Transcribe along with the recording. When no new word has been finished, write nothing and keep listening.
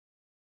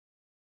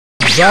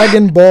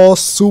Dragon Ball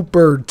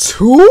Super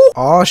 2?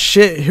 Oh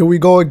shit, here we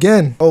go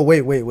again. Oh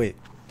wait.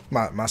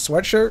 My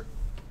sweatshirt?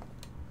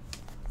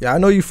 Yeah, I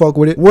know you fuck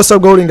with it. What's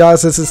up, Golden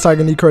guys? This is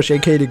TYGERKNEECRUSH,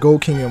 aka the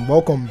Gold King, and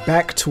welcome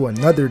back to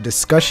another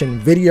discussion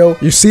video.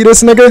 You see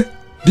this nigga?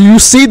 Do you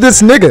see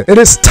this nigga? It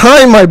is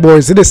time, my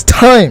boys. It is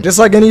time. Just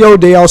like any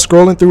old day, I was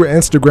scrolling through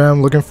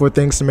Instagram looking for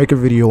things to make a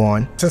video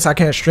on. Since I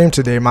can't stream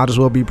today, might as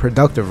well be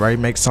productive, right?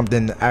 Make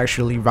something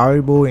actually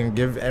valuable and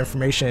give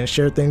information and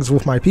share things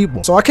with my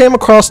people. So I came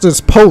across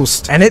this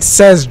post and it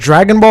says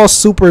Dragon Ball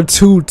Super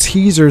 2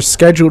 teaser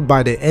scheduled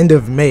by the end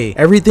of May.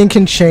 Everything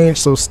can change,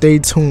 so stay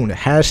tuned.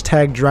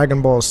 Hashtag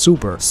Dragon Ball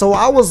Super. So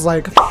I was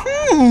like,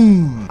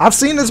 I've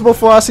seen this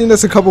before. I seen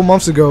this a couple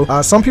months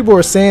ago. Some people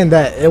were saying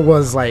that it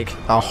was like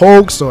a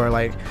hoax or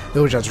like it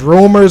was just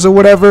rumors or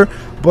whatever,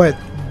 but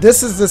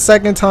this is the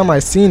second time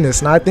I've seen this,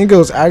 and I think it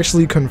was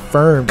actually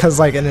confirmed because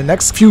like in the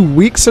next few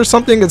weeks or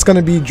something it's going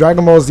to be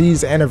Dragon Ball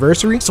Z's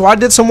anniversary. So I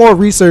did some more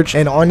research,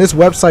 and on this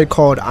website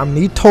called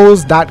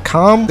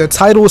omnitos.com, the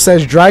title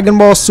says Dragon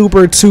Ball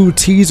Super 2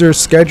 teaser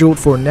scheduled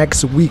for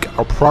next week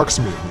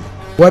approximately.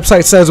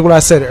 Website says what I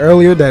said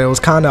earlier, that it was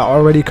kind of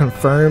already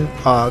confirmed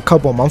a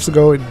couple months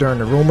ago during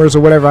the rumors or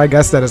whatever, I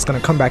guess, that it's going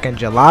to come back in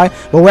July,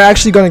 but we're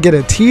actually going to get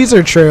a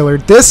teaser trailer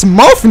this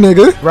month,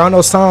 nigga. Around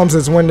those times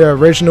is when the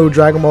original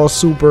Dragon Ball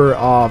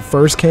Super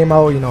first came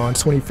out, you know, in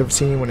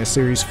 2015 when the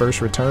series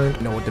first returned,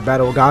 you know, with the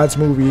Battle of Gods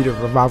movie, the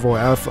Revival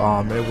F.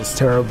 It was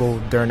terrible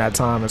during that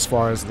time as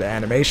far as the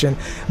animation,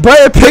 but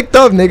it picked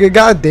up, nigga.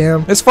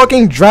 Goddamn, it's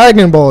fucking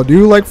Dragon Ball,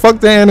 dude. Like,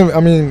 fuck the anime. I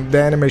mean, the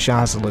animation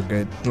has to look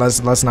good.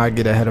 Let's not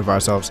get ahead of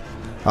ourselves.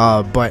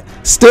 But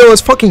still,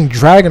 it's fucking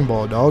Dragon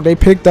Ball, dog. They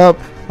picked up.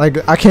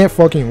 Like, I can't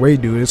fucking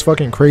wait, dude. It's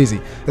fucking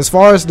crazy. As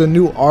far as the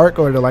new arc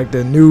or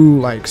the new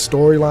like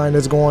storyline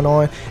that's going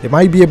on, it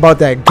might be about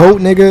that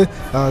GOAT nigga.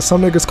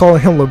 Some niggas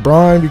calling him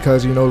LeBron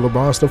because, you know,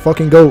 LeBron's the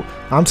fucking GOAT.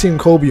 I'm Team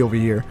Kobe over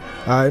here.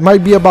 It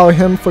might be about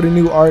him for the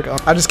new arc.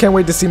 I just can't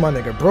wait to see my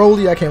nigga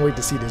Broly. I can't wait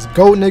to see this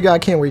GOAT nigga. I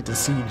can't wait to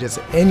see just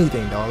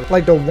anything, dog.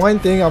 Like, the one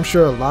thing I'm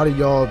sure a lot of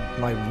y'all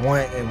like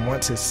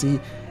want to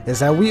see is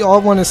that we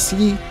all want to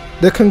see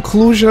the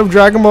conclusion of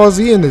Dragon Ball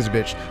Z in this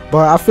bitch.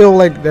 But I feel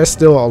like that's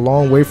still a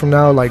long way from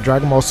now. Like,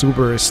 Dragon Ball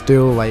Super is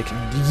still like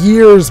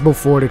years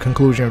before the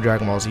conclusion of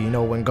Dragon Ball Z. You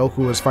know, when Goku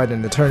was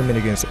fighting the tournament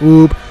against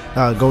Oob,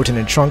 Goten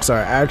and Trunks are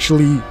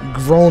actually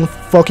grown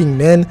fucking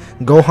men.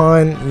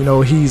 Gohan, you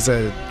know, he's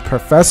a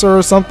professor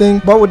or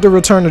something. But with the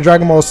return of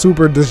Dragon Ball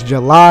Super this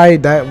July,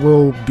 that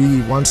will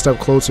be one step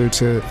closer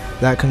to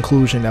that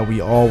conclusion that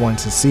we all want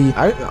to see.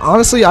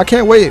 Honestly, I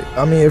can't wait.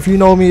 I mean, if you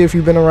know me, if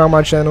you've been around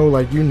my channel,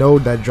 like, you know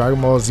that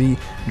Dragon Ball Z,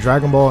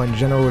 Dragon Ball in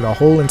general, the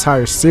whole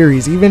entire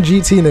series, even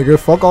GT, nigga,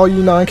 fuck all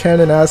you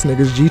non-canon ass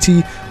niggas,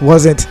 GT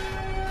wasn't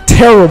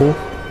terrible.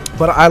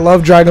 But I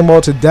love Dragon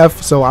Ball to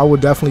death, so I will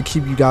definitely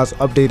keep you guys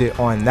updated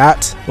on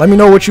that. Let me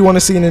know what you want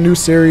to see in the new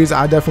series.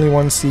 I definitely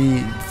want to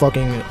see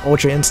fucking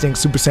Ultra Instinct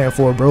Super Saiyan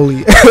 4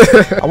 Broly.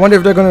 I wonder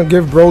if they're going to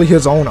give Broly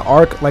his own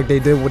arc like they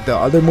did with the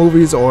other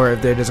movies, or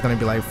if they're just going to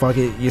be like, fuck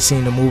it, you've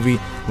seen the movie,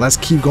 let's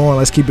keep going,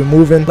 let's keep it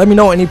moving. Let me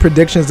know any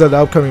predictions of the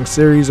upcoming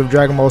series of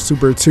Dragon Ball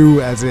Super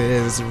 2, as it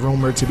is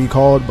rumored to be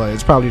called, but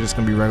it's probably just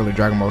going to be regular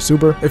Dragon Ball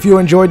Super. If you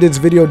enjoyed this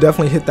video,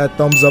 definitely hit that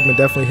thumbs up and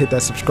definitely hit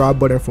that subscribe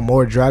button for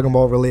more Dragon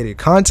Ball related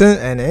content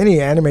and any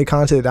anime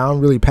content that I'm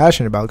really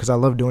passionate about, because I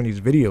love doing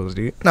these videos,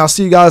 dude. And I'll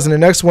see you guys in the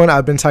next one.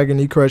 I've been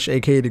TYGERKNEECRUSH,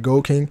 aka the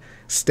Gold King.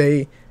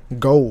 Stay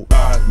gold.